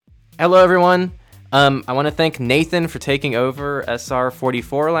Hello, everyone. I want to thank Nathan for taking over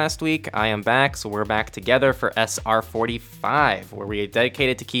SR44 last week. I am back, so we're back together for SR45, where we are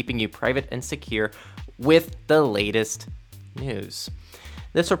dedicated to keeping you private and secure with the latest news.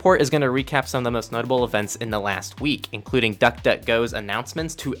 This report is going to recap some of the most notable events in the last week, including DuckDuckGo's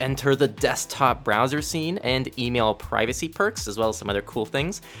announcements to enter the desktop browser scene and email privacy perks, as well as some other cool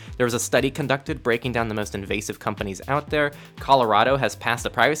things. There was a study conducted breaking down the most invasive companies out there. Colorado has passed the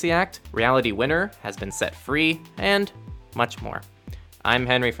Privacy Act. Reality Winner has been set free, and much more. I'm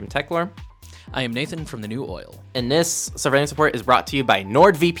Henry from TechLore. I am Nathan from The New Oil. And this surveillance report is brought to you by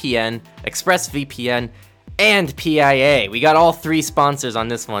NordVPN, ExpressVPN, and PIA. We got all three sponsors on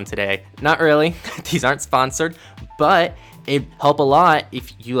this one today. Not really. These aren't sponsored, but it'd help a lot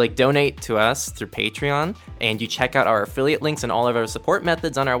if you donate to us through Patreon and you check out our affiliate links and all of our support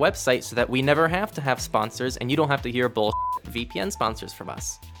methods on our website so that we never have to have sponsors and you don't have to hear bullshit VPN sponsors from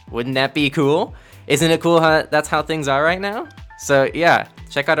us. Wouldn't that be cool? Isn't it cool how that's how things are right now? So yeah,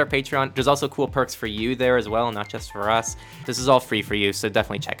 check out our Patreon. There's also cool perks for you there as well, not just for us. This is all free for you, so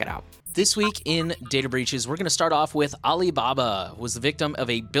definitely check it out. This week in data breaches, we're going to start off with Alibaba was the victim of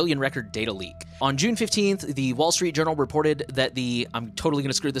a billion record data leak. On June 15th, the Wall Street Journal reported that I'm totally going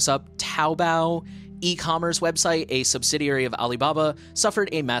to screw this up, Taobao e-commerce website, a subsidiary of Alibaba, suffered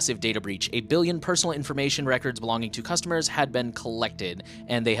a massive data breach. 1 billion personal information records belonging to customers had been collected,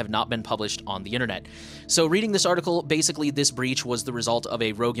 and they have not been published on the internet. So reading this article, basically this breach was the result of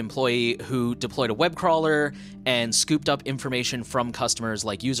a rogue employee who deployed a web crawler and scooped up information from customers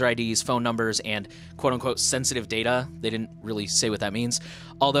like user IDs, phone numbers, and quote-unquote sensitive data. They didn't really say what that means.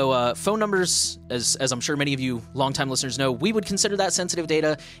 Although phone numbers, as I'm sure many of you longtime listeners know, we would consider that sensitive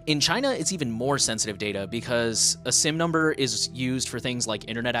data. In China, it's even more sensitive data because a SIM number is used for things like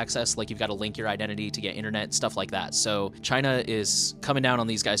internet access, like you've got to link your identity to get internet, stuff like that. So China is coming down on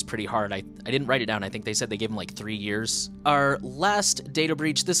these guys pretty hard. I didn't write it down. I think they said they gave them 3 years. Our last data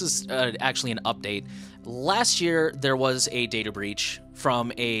breach, this is actually an update. Last year, there was a data breach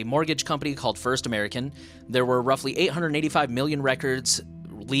from a mortgage company called First American. There were roughly 885 million records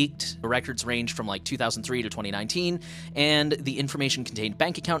leaked. The records ranged from 2003 to 2019, and the information contained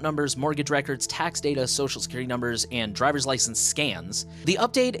bank account numbers, mortgage records, tax data, social security numbers, and driver's license scans. The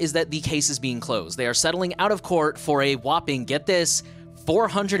update is that the case is being closed. They are settling out of court for a whopping, get this,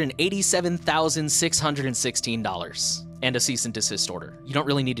 $487,616 and a cease and desist order. You don't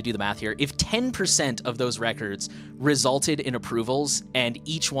really need to do the math here. If 10% of those records resulted in approvals and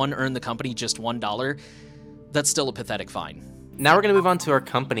each one earned the company just $1, that's still a pathetic fine. Now we're going to move on to our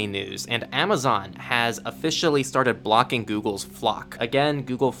company news, and Amazon has officially started blocking Google's Flock. Again,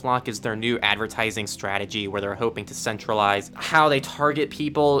 Google Flock is their new advertising strategy where they're hoping to centralize how they target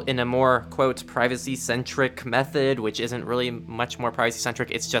people in a more, quote, privacy-centric method, which isn't really much more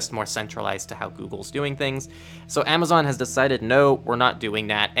privacy-centric. It's just more centralized to how Google's doing things. So Amazon has decided, no, we're not doing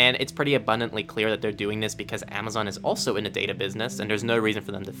that, and it's pretty abundantly clear that they're doing this because Amazon is also in the data business, and there's no reason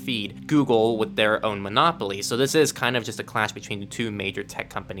for them to feed Google with their own monopoly. So this is kind of just a clash between the two major tech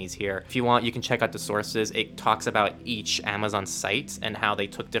companies here. If you want, you can check out the sources. It talks about each Amazon site and how they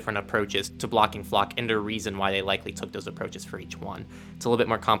took different approaches to blocking Flock and the reason why they likely took those approaches for each one. It's a little bit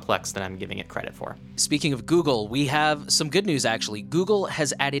more complex than I'm giving it credit for. Speaking of Google, we have some good news actually. Google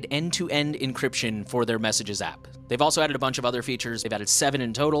has added end-to-end encryption for their Messages app. They've also added a bunch of other features. They've added 7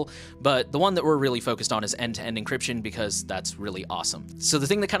 in total, but the one that we're really focused on is end-to-end encryption because that's really awesome. So the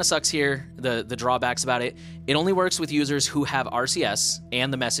thing that kind of sucks here, the drawbacks about it, it only works with users who have RCS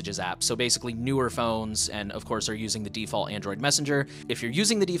and the Messages app. So basically newer phones and of course are using the default Android Messenger. If you're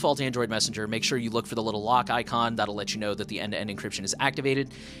using the default Android Messenger, make sure you look for the little lock icon. That'll let you know that the end-to-end encryption is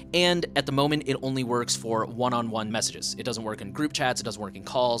activated. And at the moment, it only works for one-on-one messages. It doesn't work in group chats, it doesn't work in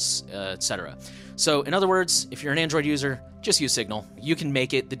calls, etc. So in other words, if you're an Android user, just use Signal. You can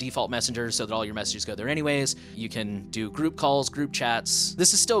make it the default messenger so that all your messages go there anyways. You can do group calls, group chats.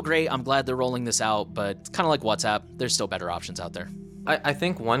 This is still great. I'm glad they're rolling this out, but it's kind of like WhatsApp. There's still better options out there. I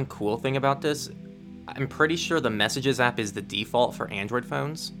think one cool thing about this, I'm pretty sure the Messages app is the default for Android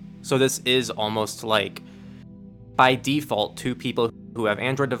phones. So this is almost like, by default, two people who have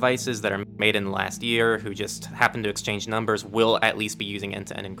Android devices that are made in the last year, who just happen to exchange numbers, will at least be using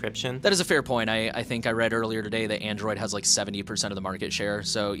end-to-end encryption. That is a fair point. I think I read earlier today that Android has 70% of the market share.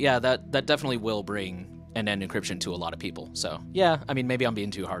 So yeah, that definitely will bring end-to-end encryption to a lot of people. So yeah, I mean, maybe I'm being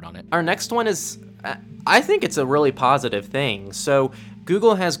too hard on it. Our next one is, I think it's a really positive thing. So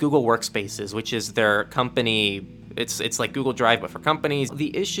Google has Google Workspaces, which is their company. It's like Google Drive, but for companies.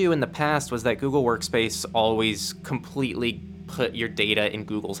 The issue in the past was that Google Workspace always completely put your data in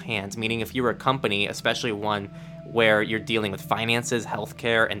Google's hands, meaning if you were a company, especially one where you're dealing with finances,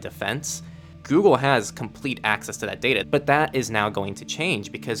 healthcare, and defense, Google has complete access to that data. But that is now going to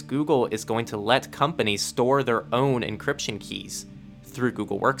change because Google is going to let companies store their own encryption keys through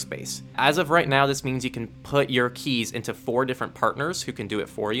Google Workspace. As of right now, this means you can put your keys into 4 different partners who can do it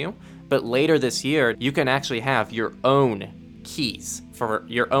for you. But later this year, you can actually have your own keys for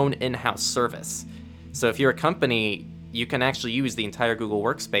your own in-house service. So if you're a company, you can actually use the entire Google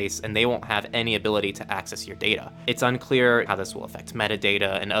Workspace and they won't have any ability to access your data. It's unclear how this will affect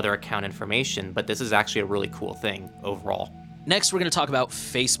metadata and other account information, but this is actually a really cool thing overall. Next, we're going to talk about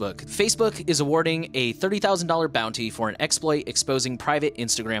Facebook. Facebook is awarding a $30,000 bounty for an exploit exposing private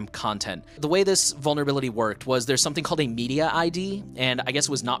Instagram content. The way this vulnerability worked was there's something called a media ID, and I guess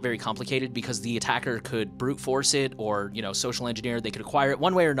it was not very complicated because the attacker could brute force it or, social engineer. They could acquire it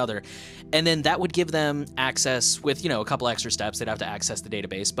one way or another, and then that would give them access with, a couple extra steps. They'd have to access the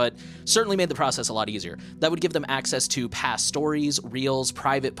database, but certainly made the process a lot easier. That would give them access to past stories, reels,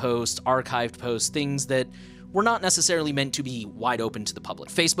 private posts, archived posts, things that were not necessarily meant to be wide open to the public.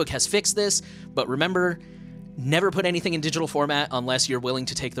 Facebook has fixed this, but remember, never put anything in digital format unless you're willing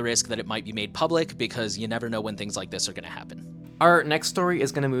to take the risk that it might be made public, because you never know when things like this are going to happen. Our next story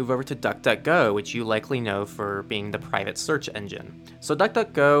is going to move over to DuckDuckGo, which you likely know for being the private search engine. So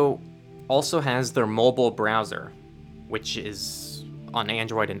DuckDuckGo also has their mobile browser, which is on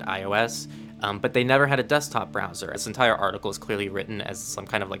Android and iOS. But they never had a desktop browser. This entire article is clearly written as some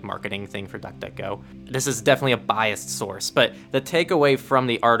kind of marketing thing for DuckDuckGo. This is definitely a biased source, but the takeaway from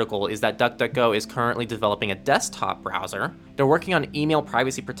the article is that DuckDuckGo is currently developing a desktop browser. They're working on email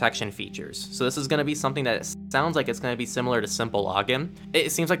privacy protection features. So this is going to be something that sounds like it's going to be similar to Simple Login.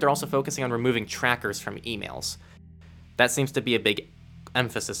 It seems like they're also focusing on removing trackers from emails. That seems to be a big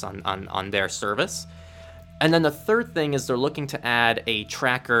emphasis on their service. And then the third thing is they're looking to add a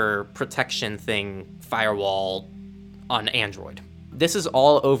tracker protection thing, firewall, on Android. This is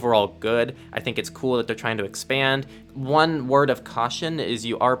all overall good. I think it's cool that they're trying to expand. One word of caution is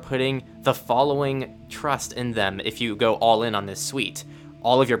you are putting the following trust in them if you go all in on this suite.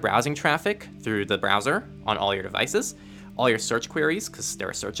 All of your browsing traffic through the browser on all your devices, all your search queries, because they're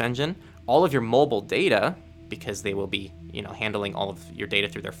a search engine, all of your mobile data, because they will be, handling all of your data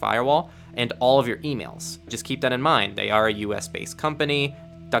through their firewall, and all of your emails. Just keep that in mind. They are a US-based company.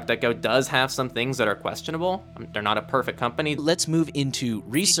 DuckDuckGo does have some things that are questionable. They're not a perfect company. Let's move into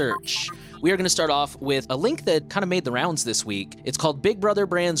research. We are going to start off with a link that kind of made the rounds this week. It's called Big Brother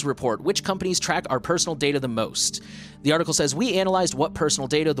Brands Report: Which Companies Track Our Personal Data the Most? The article says, we analyzed what personal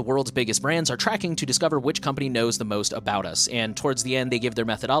data the world's biggest brands are tracking to discover which company knows the most about us. And towards the end, they give their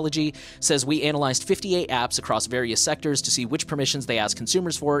methodology. Says, we analyzed 58 apps across various sectors to see which permissions they ask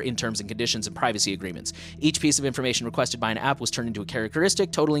consumers for in terms and conditions and privacy agreements. Each piece of information requested by an app was turned into a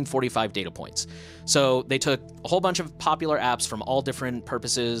characteristic, totaling 45 data points. So they took a whole bunch of popular apps from all different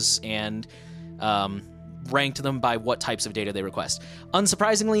purposes and ranked them by what types of data they request.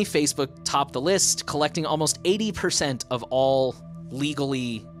 Unsurprisingly, Facebook topped the list, collecting almost 80% of all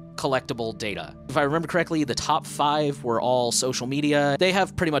legally collectible data. If I remember correctly, the top 5 were all social media. They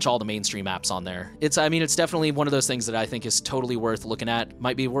have pretty much all the mainstream apps on there. It's definitely one of those things that I think is totally worth looking at.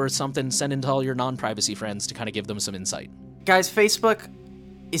 Might be worth something sending to all your non-privacy friends to kind of give them some insight. Guys, Facebook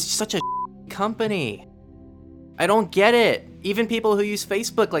is such a company. I don't get it. Even people who use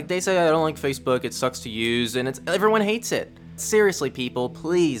Facebook, they say, I don't like Facebook, it sucks to use, and everyone hates it. Seriously, people,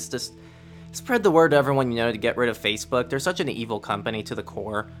 please, just spread the word to everyone you know to get rid of Facebook. They're such an evil company to the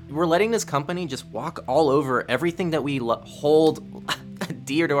core. We're letting this company just walk all over everything that we hold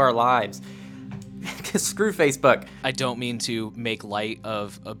dear to our lives. Screw Facebook. I don't mean to make light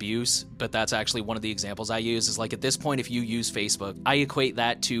of abuse, but that's actually one of the examples I use is at this point, if you use Facebook, I equate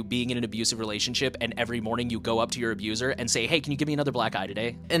that to being in an abusive relationship and every morning you go up to your abuser and say, hey, can you give me another black eye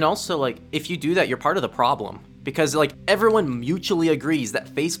today? And also, if you do that, you're part of the problem. Because, everyone mutually agrees that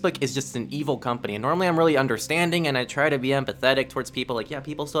Facebook is just an evil company. And normally I'm really understanding and I try to be empathetic towards people. Yeah,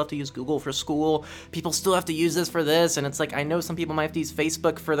 people still have to use Google for school. People still have to use this for this. And it's I know some people might have to use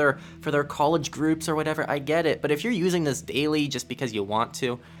Facebook for their college groups or whatever. I get it. But if you're using this daily just because you want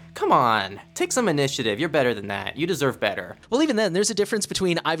to, come on, take some initiative. You're better than that. You deserve better. Well, even then, there's a difference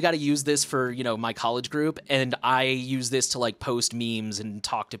between I've got to use this for, my college group, and I use this to post memes and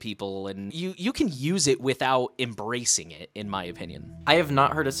talk to people, and you can use it without embracing it, in my opinion. I have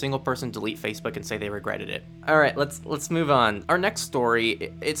not heard a single person delete Facebook and say they regretted it. All right, let's move on. Our next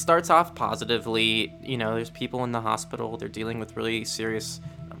story, it starts off positively. There's people in the hospital. They're dealing with really serious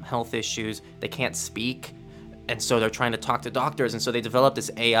health issues. They can't speak. And so they're trying to talk to doctors, and so they developed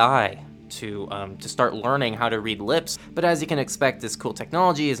this AI to start learning how to read lips. But as you can expect, this cool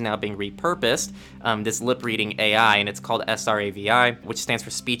technology is now being repurposed, this lip reading AI, and it's called SRAVI, which stands for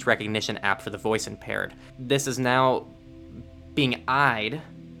Speech Recognition App for the Voice Impaired. This is now being eyed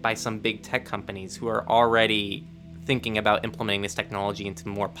by some big tech companies who are already thinking about implementing this technology into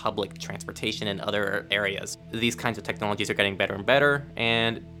more public transportation and other areas. These kinds of technologies are getting better and better,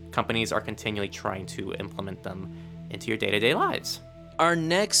 and companies are continually trying to implement them into your day-to-day lives. Our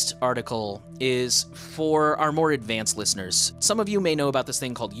next article is for our more advanced listeners. Some of you may know about this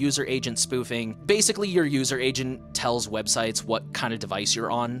thing called user agent spoofing. Basically, your user agent tells websites what kind of device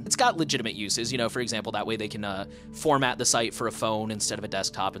you're on. It's got legitimate uses, for example, that way they can format the site for a phone instead of a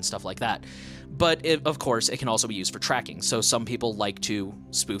desktop and stuff like that. But of course, it can also be used for tracking, so some people like to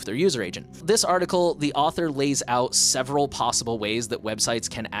spoof their user agent. This article, the author lays out several possible ways that websites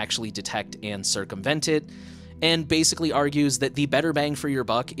can actually detect and circumvent it, and basically argues that the better bang for your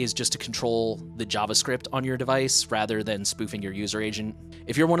buck is just to control the JavaScript on your device rather than spoofing your user agent.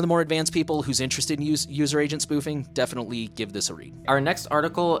 If you're one of the more advanced people who's interested in user agent spoofing, definitely give this a read. Our next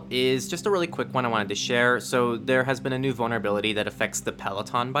article is just a really quick one I wanted to share. So there has been a new vulnerability that affects the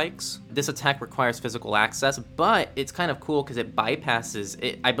Peloton bikes. This attack requires physical access, but it's kind of cool because it bypasses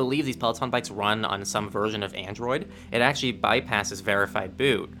it. I believe these Peloton bikes run on some version of Android. It actually bypasses verified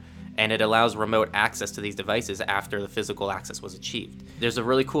boot, and it allows remote access to these devices after the physical access was achieved. There's a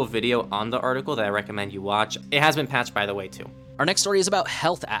really cool video on the article that I recommend you watch. It has been patched, by the way, too. Our next story is about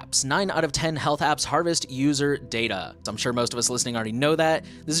health apps. 9 out of 10 health apps harvest user data. So I'm sure most of us listening already know that.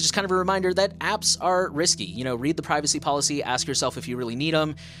 This is just kind of a reminder that apps are risky. Read the privacy policy, ask yourself if you really need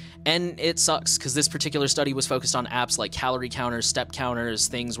them. And it sucks because this particular study was focused on apps like calorie counters, step counters,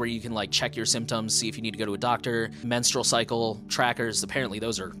 things where you can check your symptoms, see if you need to go to a doctor, menstrual cycle trackers. Apparently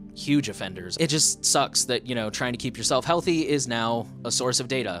those are huge offenders. It just sucks that, trying to keep yourself healthy is now a source of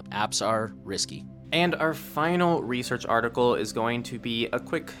data. Apps are risky. And our final research article is going to be a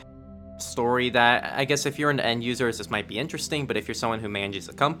quick story that I guess if you're an end user, this might be interesting, but if you're someone who manages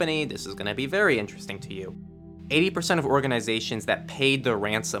a company, this is going to be very interesting to you. 80% of organizations that paid the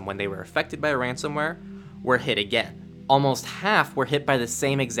ransom when they were affected by ransomware were hit again. Almost half were hit by the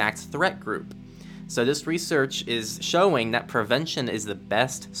same exact threat group. So this research is showing that prevention is the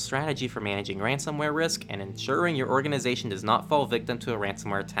best strategy for managing ransomware risk and ensuring your organization does not fall victim to a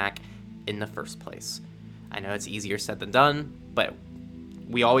ransomware attack in the first place. I know it's easier said than done, but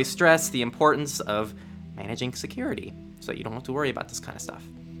we always stress the importance of managing security so you don't have to worry about this kind of stuff.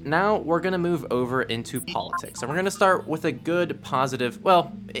 Now we're going to move over into politics, and we're going to start with a good, positive,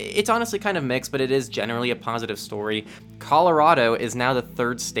 well, it's honestly kind of mixed, but it is generally a positive story. Colorado is now the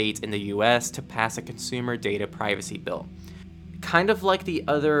third state in the US to pass a consumer data privacy bill. Kind of like the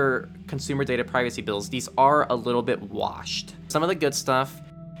other consumer data privacy bills, these are a little bit washed. Some of the good stuff: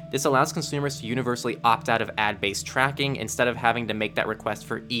 this allows consumers to universally opt out of ad-based tracking instead of having to make that request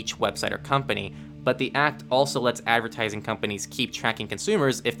for each website or company. But the act also lets advertising companies keep tracking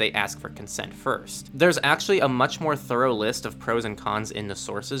consumers if they ask for consent first. There's actually a much more thorough list of pros and cons in the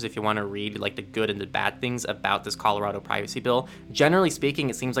sources if you want to read the good and the bad things about this Colorado privacy bill. Generally speaking,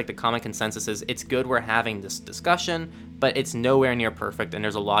 it seems like the common consensus is it's good we're having this discussion, but it's nowhere near perfect, and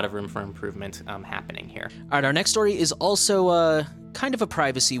there's a lot of room for improvement happening here. All right, our next story is also kind of a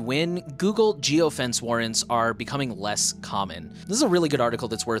privacy win. Google geofence warrants are becoming less common. This is a really good article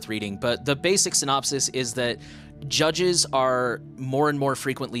that's worth reading, but the basic synopsis is that judges are more and more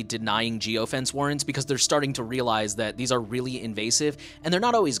frequently denying geofence warrants because they're starting to realize that these are really invasive, and they're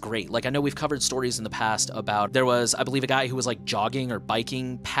not always great. I know we've covered stories in the past about, there was, I believe, a guy who was jogging or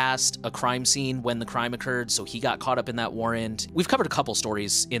biking past a crime scene when the crime occurred, so he got caught up in that warrant. We've covered a couple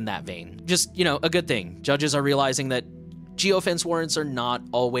stories in that vein. Just, a good thing. Judges are realizing that geofence warrants are not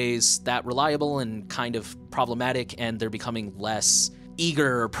always that reliable and kind of problematic, and they're becoming less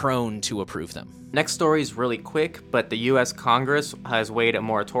eager or prone to approve them. Next story is really quick, but the US Congress has weighed a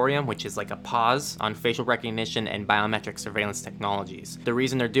moratorium, which is like a pause, on facial recognition and biometric surveillance technologies. The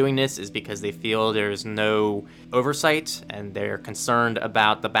reason they're doing this is because they feel there's no oversight, and they're concerned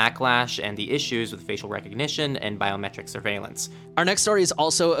about the backlash and the issues with facial recognition and biometric surveillance. Our next story is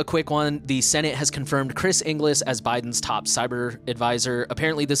also a quick one. The Senate has confirmed Chris Inglis as Biden's top cyber advisor.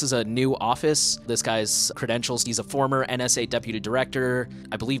 Apparently, this is a new office. This guy's credentials: he's a former NSA deputy director.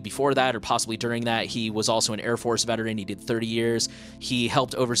 I believe before that, or possibly during that, he was also an Air Force veteran. He did 30 years. He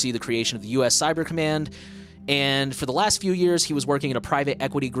helped oversee the creation of the U.S. Cyber Command. And for the last few years, he was working in a private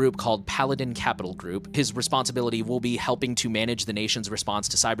equity group called Paladin Capital Group. His responsibility will be helping to manage the nation's response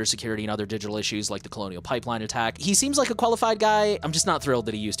to cybersecurity and other digital issues like the Colonial Pipeline attack. He seems like a qualified guy. I'm just not thrilled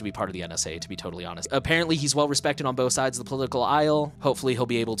that he used to be part of the NSA, to be totally honest. Apparently, he's well respected on both sides of the political aisle. Hopefully, he'll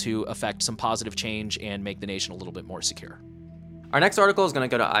be able to affect some positive change and make the nation a little bit more secure. Our next article is going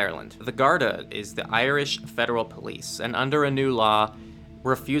to go to Ireland. The Garda is the Irish Federal Police, and under a new law,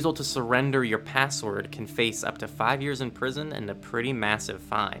 refusal to surrender your password can face up to 5 years in prison and a pretty massive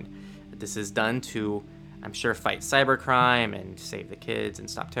fine. This is done to, I'm sure, fight cybercrime and save the kids and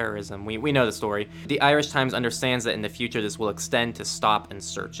stop terrorism. We know the story. The Irish Times understands that in the future this will extend to stop and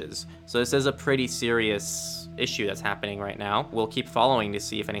searches. So this is a pretty serious issue that's happening right now. We'll keep following to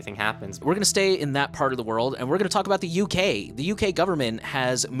see if anything happens. We're going to stay in that part of the world, and we're going to talk about the UK. The UK government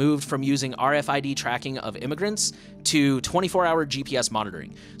has moved from using RFID tracking of immigrants to 24-hour GPS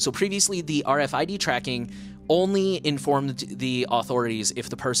monitoring. So previously, the RFID tracking only informed the authorities if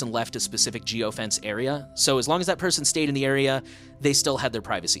the person left a specific geofence area. So as long as that person stayed in the area, they still had their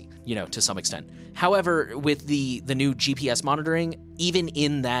privacy, to some extent. However, with the new GPS monitoring, even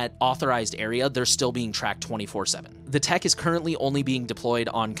in that authorized area, they're still being tracked 24/7. The tech is currently only being deployed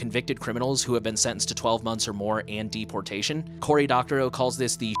on convicted criminals who have been sentenced to 12 months or more and deportation. Cory Doctorow calls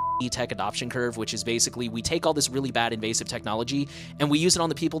this the tech adoption curve, which is basically we take all this really bad invasive technology and we use it on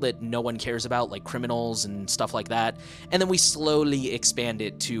the people that no one cares about, like criminals and stuff like that, and then we slowly expand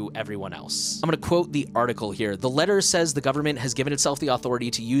it to everyone else. I'm going to quote the article here. The letter says the government has given itself the authority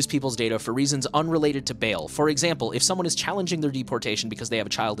to use people's data for reasons unrelated to bail. For example, if someone is challenging their deportation because they have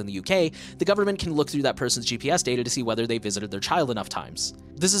a child in the UK, the government can look through that person's GPS data to see whether they visited their child enough times.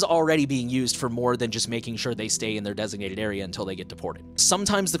 This is already being used for more than just making sure they stay in their designated area until they get deported.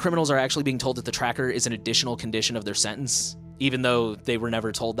 Sometimes the criminals are actually being told that the tracker is an additional condition of their sentence, even though they were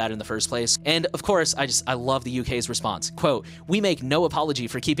never told that in the first place. And of course, I love the UK's response. Quote, "We make no apology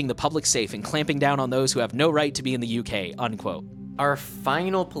for keeping the public safe and clamping down on those who have no right to be in the UK," unquote. Our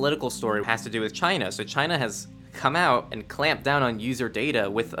final political story has to do with China. So China has come out and clamped down on user data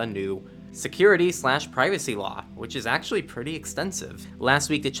with a new security/privacy law, which is actually pretty extensive. Last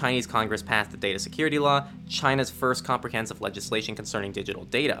week, the Chinese Congress passed the Data Security Law, China's first comprehensive legislation concerning digital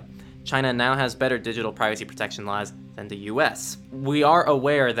data. China now has better digital privacy protection laws than the US. We are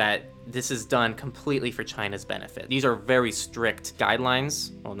aware that this is done completely for China's benefit. These are very strict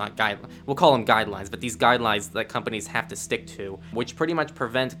guidelines. Well, not guidelines. We'll call them guidelines, but these guidelines that companies have to stick to, which pretty much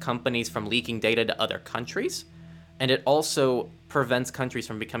prevent companies from leaking data to other countries. And it also prevents countries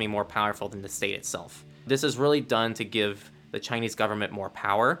from becoming more powerful than the state itself. This is really done to give the Chinese government more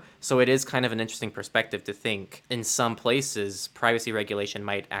power. So it is kind of an interesting perspective to think in some places, privacy regulation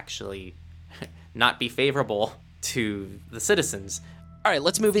might actually not be favorable to the citizens. All right,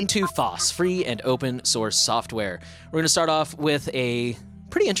 let's move into FOSS, free and open source software. We're going to start off with a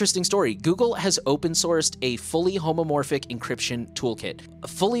pretty interesting story. Google has open sourced a fully homomorphic encryption toolkit. A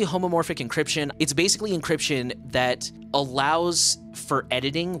fully homomorphic encryption, it's basically encryption that allows for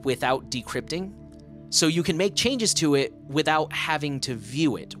editing without decrypting. So you can make changes to it without having to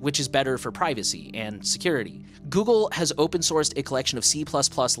view it, which is better for privacy and security. Google has open sourced a collection of C++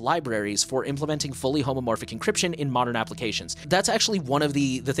 libraries for implementing fully homomorphic encryption in modern applications. That's actually one of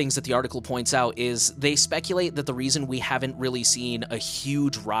the things that the article points out is they speculate that the reason we haven't really seen a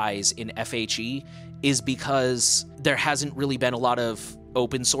huge rise in FHE is because there hasn't really been a lot of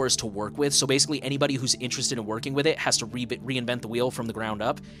open source to work with. So basically anybody who's interested in working with it has to reinvent the wheel from the ground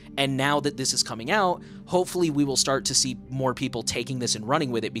up. And now that this is coming out, hopefully we will start to see more people taking this and running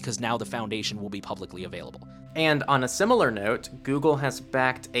with it because now the foundation will be publicly available. And on a similar note, Google has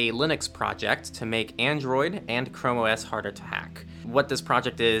backed a Linux project to make Android and Chrome OS harder to hack. What this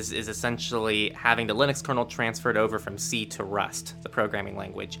project is essentially having the Linux kernel transferred over from C to Rust, the programming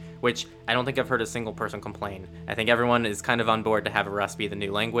language, which I don't think I've heard a single person complain. I think everyone is kind of on board to have Rust be the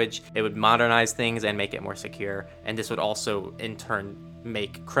new language. It would modernize things and make it more secure, and this would also, in turn,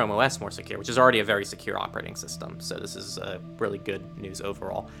 make Chrome OS more secure, which is already a very secure operating system. So this is really good news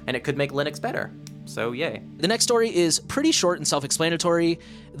overall, and it could make Linux better. So yay. The next story is pretty short and self-explanatory.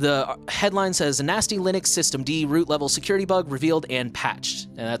 The headline says, "A nasty Linux systemd root level security bug revealed and patched."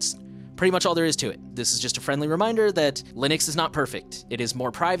 And that's pretty much all there is to it. This is just a friendly reminder that Linux is not perfect. It is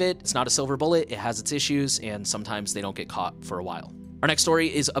more private, it's not a silver bullet, it has its issues, and sometimes they don't get caught for a while. Our next story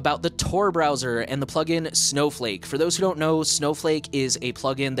is about the Tor browser and the plugin Snowflake. For those who don't know, Snowflake is a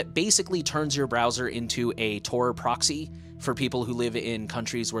plugin that basically turns your browser into a Tor proxy for people who live in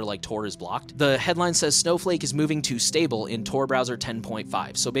countries where Tor is blocked. The headline says Snowflake is moving to stable in Tor browser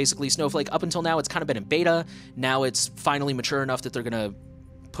 10.5. So basically Snowflake, up until now, it's kind of been in beta. Now it's finally mature enough that they're going to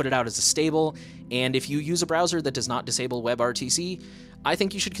put it out as a stable. And if you use a browser that does not disable WebRTC, I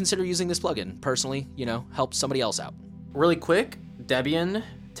think you should consider using this plugin. Personally, help somebody else out. Really quick, Debian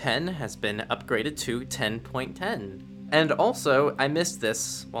 10 has been upgraded to 10.10. And also, I missed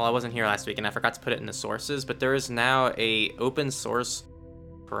this while I wasn't here last week, and I forgot to put it in the sources, but there is now a open source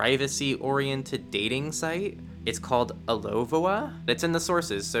privacy-oriented dating site. It's called Alovoa. It's in the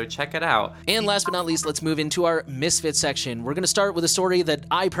sources, so check it out. And last but not least, let's move into our Misfit section. We're going to start with a story that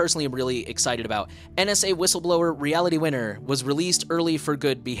I personally am really excited about. NSA whistleblower Reality Winner was released early for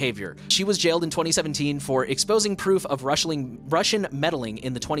good behavior. She was jailed in 2017 for exposing proof of Russian meddling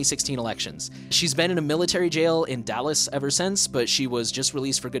in the 2016 elections. She's been in a military jail in Dallas ever since, but she was just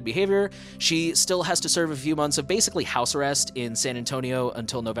released for good behavior. She still has to serve a few months of basically house arrest in San Antonio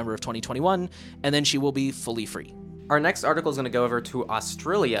until November of 2021, and then she will be fully free. Our next article is going to go over to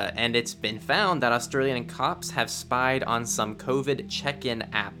Australia, and it's been found that Australian cops have spied on some COVID check-in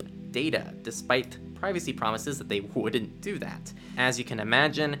app data, despite privacy promises that they wouldn't do that. As you can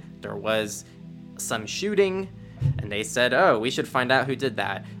imagine, there was some shooting, and they said, oh, we should find out who did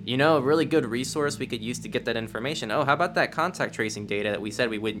that. A really good resource we could use to get that information. Oh, how about that contact tracing data that we said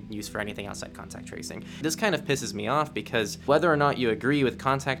we wouldn't use for anything outside contact tracing? This kind of pisses me off because whether or not you agree with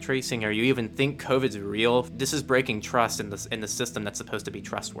contact tracing or you even think COVID's real, this is breaking trust in the system that's supposed to be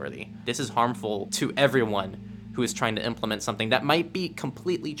trustworthy. This is harmful to everyone who is trying to implement something that might be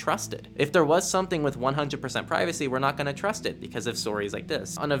completely trusted. If there was something with 100% privacy, we're not going to trust it because of stories like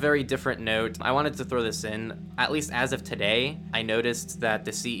this. On a very different note, I wanted to throw this in. At least as of today, I noticed that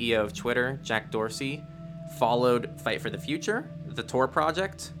the CEO of Twitter, Jack Dorsey, followed Fight for the Future, the Tor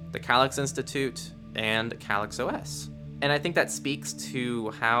Project, the Calyx Institute, and Calyx OS. And I think that speaks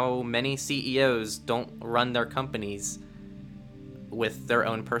to how many CEOs don't run their companies with their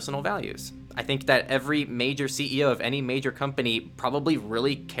own personal values. I think that every major CEO of any major company probably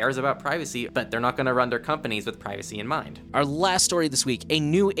really cares about privacy, but they're not going to run their companies with privacy in mind. Our last story this week, a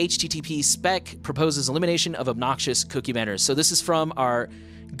new HTTP spec proposes elimination of obnoxious cookie banners. So this is from our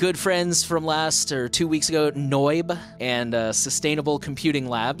good friends from 2 weeks ago, Noib and Sustainable Computing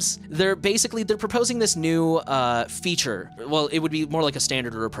Labs. They're proposing this new feature. Well, it would be more like a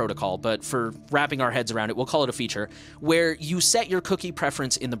standard or a protocol, but for wrapping our heads around it, we'll call it a feature, where you set your cookie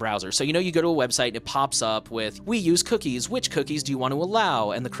preference in the browser. So you go to a website and it pops up with, we use cookies, which cookies do you want to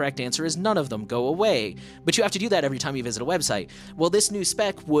allow? And the correct answer is none of them, go away. But you have to do that every time you visit a website. Well, this new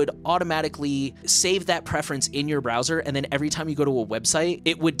spec would automatically save that preference in your browser, and then every time you go to a website,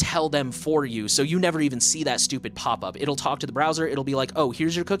 it would tell them for you, so you never even see that stupid pop-up. It'll talk to the browser, it'll be like, oh,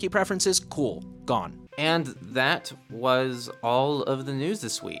 here's your cookie preferences, cool, gone. And that was all of the news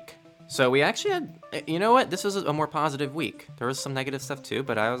this week. So we actually had, this was a more positive week. There was some negative stuff too,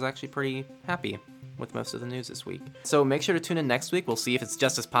 but I was actually pretty happy with most of the news this week. So make sure to tune in next week. We'll see if it's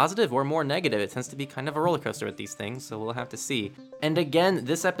just as positive or more negative. It tends to be kind of a roller coaster with these things, so we'll have to see. And again,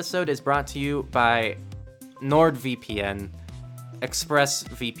 this episode is brought to you by NordVPN,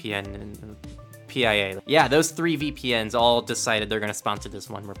 ExpressVPN, and PIA. Yeah, those 3 VPNs all decided they're going to sponsor this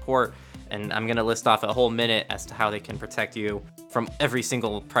one report, and I'm going to list off a whole minute as to how they can protect you from every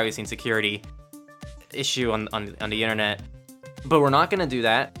single privacy and security issue on the internet. But we're not going to do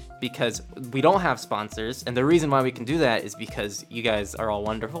that because we don't have sponsors, and the reason why we can do that is because you guys are all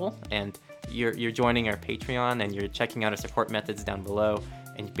wonderful, and you're joining our Patreon, and you're checking out our support methods down below,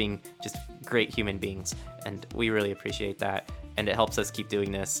 and being just great human beings, and we really appreciate that. And it helps us keep doing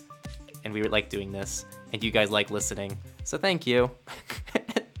this, and we like doing this, and you guys like listening, so thank you.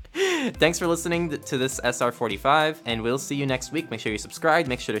 Thanks for listening to this SR45, and we'll see you next week. Make sure you subscribe,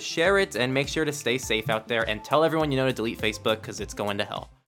 make sure to share it, and make sure to stay safe out there, and tell everyone you know to delete Facebook, because it's going to hell.